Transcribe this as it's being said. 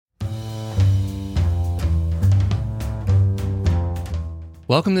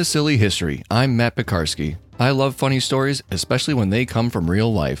Welcome to Silly History. I'm Matt Pekarsky. I love funny stories, especially when they come from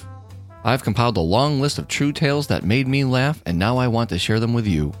real life. I've compiled a long list of true tales that made me laugh, and now I want to share them with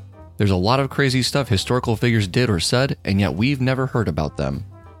you. There's a lot of crazy stuff historical figures did or said, and yet we've never heard about them.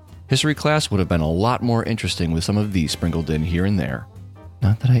 History class would have been a lot more interesting with some of these sprinkled in here and there.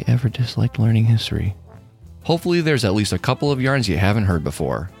 Not that I ever disliked learning history. Hopefully there's at least a couple of yarns you haven't heard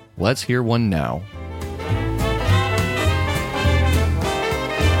before. Let's hear one now.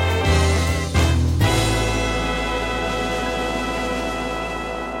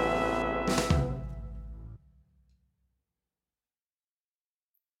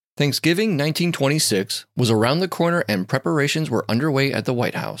 Thanksgiving 1926 was around the corner and preparations were underway at the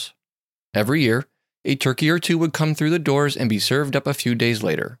White House. Every year, a turkey or two would come through the doors and be served up a few days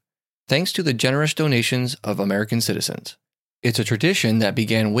later, thanks to the generous donations of American citizens. It's a tradition that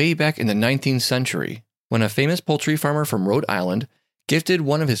began way back in the 19th century, when a famous poultry farmer from Rhode Island gifted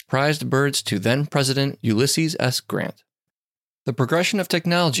one of his prized birds to then-President Ulysses S. Grant. The progression of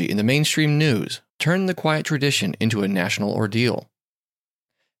technology in the mainstream news turned the quiet tradition into a national ordeal.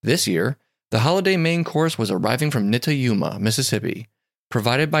 This year, the holiday main course was arriving from Nitayuma, Mississippi,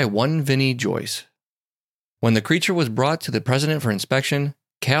 provided by one Vinnie Joyce. When the creature was brought to the president for inspection,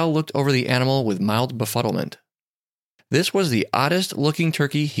 Cal looked over the animal with mild befuddlement. This was the oddest-looking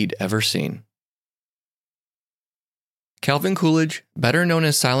turkey he'd ever seen. Calvin Coolidge, better known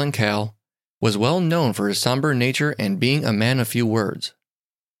as Silent Cal, was well known for his somber nature and being a man of few words.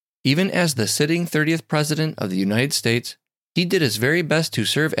 Even as the sitting 30th President of the United States, he did his very best to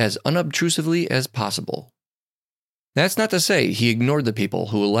serve as unobtrusively as possible. That's not to say he ignored the people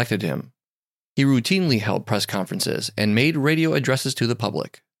who elected him. He routinely held press conferences and made radio addresses to the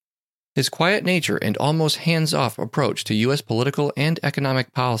public. His quiet nature and almost hands-off approach to U.S. political and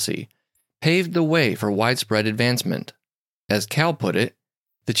economic policy paved the way for widespread advancement. As Cal put it,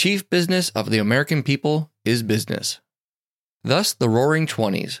 the chief business of the American people is business. Thus, the Roaring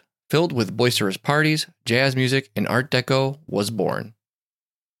Twenties, filled with boisterous parties, jazz music, and Art Deco, was born.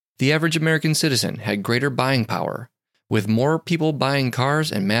 The average American citizen had greater buying power, with more people buying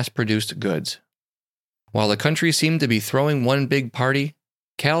cars and mass-produced goods. While the country seemed to be throwing one big party,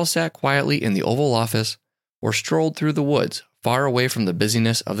 Cal sat quietly in the Oval Office or strolled through the woods far away from the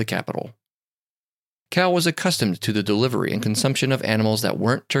busyness of the Capitol. Cal was accustomed to the delivery and consumption of animals that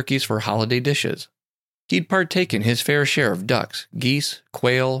weren't turkeys for holiday dishes. He'd partaken his fair share of ducks, geese,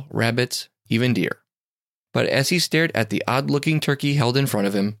 quail, rabbits, even deer. But as he stared at the odd-looking turkey held in front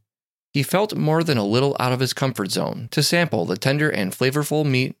of him, he felt more than a little out of his comfort zone to sample the tender and flavorful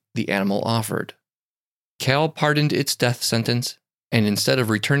meat the animal offered. Cal pardoned its death sentence, and instead of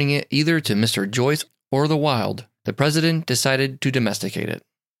returning it either to Mr. Joyce or the wild, the president decided to domesticate it.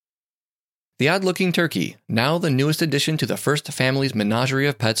 The odd-looking turkey, now the newest addition to the first family's menagerie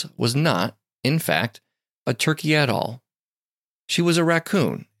of pets, was not, in fact, a turkey at all. She was a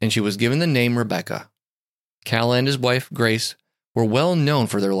raccoon, and she was given the name Rebecca. Cal and his wife, Grace, were well known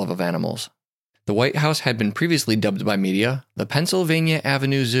for their love of animals. The White House had been previously dubbed by media the Pennsylvania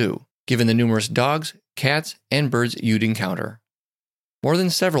Avenue Zoo, given the numerous dogs, cats, and birds you'd encounter. More than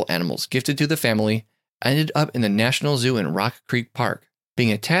several animals gifted to the family ended up in the National Zoo in Rock Creek Park,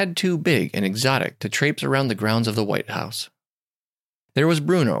 being a tad too big and exotic to traipse around the grounds of the White House. There was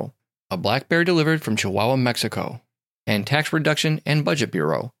Bruno, a black bear delivered from Chihuahua, Mexico, and Tax Reduction and Budget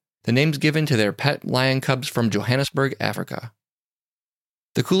Bureau, the names given to their pet lion cubs from Johannesburg, Africa.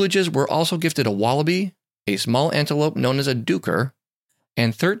 The Coolidges were also gifted a wallaby, a small antelope known as a duker,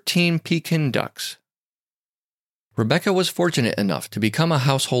 and 13 Pekin ducks. Rebecca was fortunate enough to become a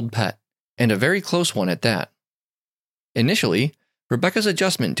household pet, and a very close one at that. Initially, Rebecca's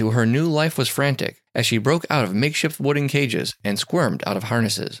adjustment to her new life was frantic as she broke out of makeshift wooden cages and squirmed out of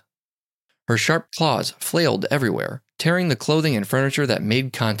harnesses. Her sharp claws flailed everywhere, tearing the clothing and furniture that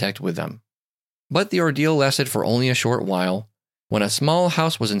made contact with them. But the ordeal lasted for only a short while, when a small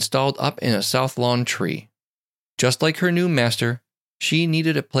house was installed up in a south lawn tree. Just like her new master, she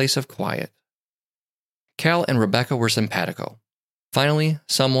needed a place of quiet. Cal and Rebecca were simpatico. Finally,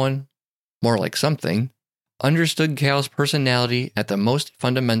 someone, more like something, understood Cal's personality at the most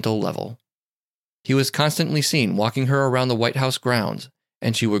fundamental level. He was constantly seen walking her around the White House grounds,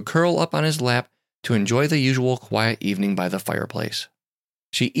 and she would curl up on his lap to enjoy the usual quiet evening by the fireplace.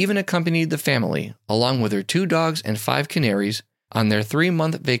 She even accompanied the family, along with her 2 dogs and 5 canaries, on their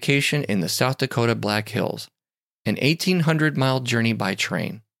 3-month vacation in the South Dakota Black Hills, an 1,800-mile journey by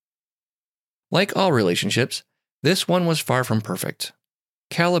train. Like all relationships, this one was far from perfect.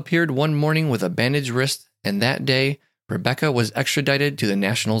 Cal appeared one morning with a bandaged wrist, and that day, Rebecca was extradited to the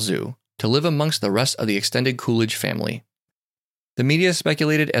National Zoo to live amongst the rest of the extended Coolidge family. The media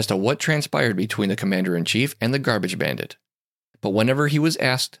speculated as to what transpired between the commander-in-chief and the garbage bandit, but whenever he was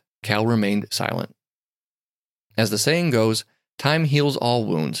asked, Cal remained silent. As the saying goes, time heals all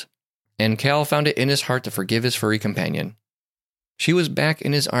wounds, and Cal found it in his heart to forgive his furry companion. She was back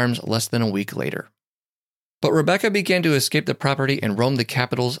in his arms less than a week later. But Rebecca began to escape the property and roam the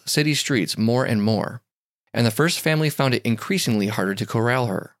capital's city streets more and more, and the first family found it increasingly harder to corral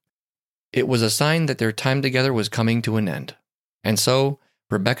her. It was a sign that their time together was coming to an end. And so,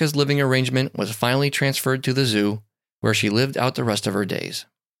 Rebecca's living arrangement was finally transferred to the zoo, where she lived out the rest of her days.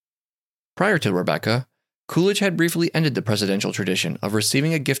 Prior to Rebecca, Coolidge had briefly ended the presidential tradition of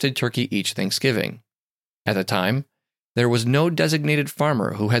receiving a gifted turkey each Thanksgiving. At the time, there was no designated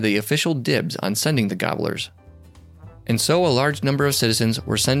farmer who had the official dibs on sending the gobblers. And so a large number of citizens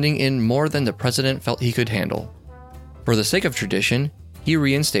were sending in more than the president felt he could handle. For the sake of tradition, he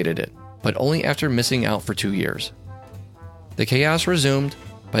reinstated it, but only after missing out for 2 years. The chaos resumed,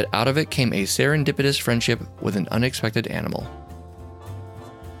 but out of it came a serendipitous friendship with an unexpected animal.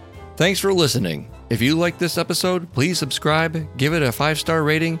 Thanks for listening. If you liked this episode, please subscribe, give it a 5-star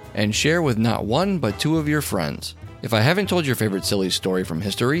rating, and share with not one but 2 of your friends. If I haven't told your favorite silly story from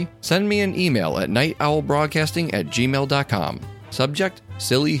history, send me an email at nightowlbroadcasting@gmail.com. Subject,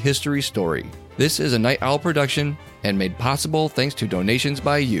 Silly History Story. This is a Night Owl production and made possible thanks to donations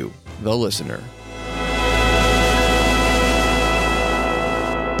by you, the listener.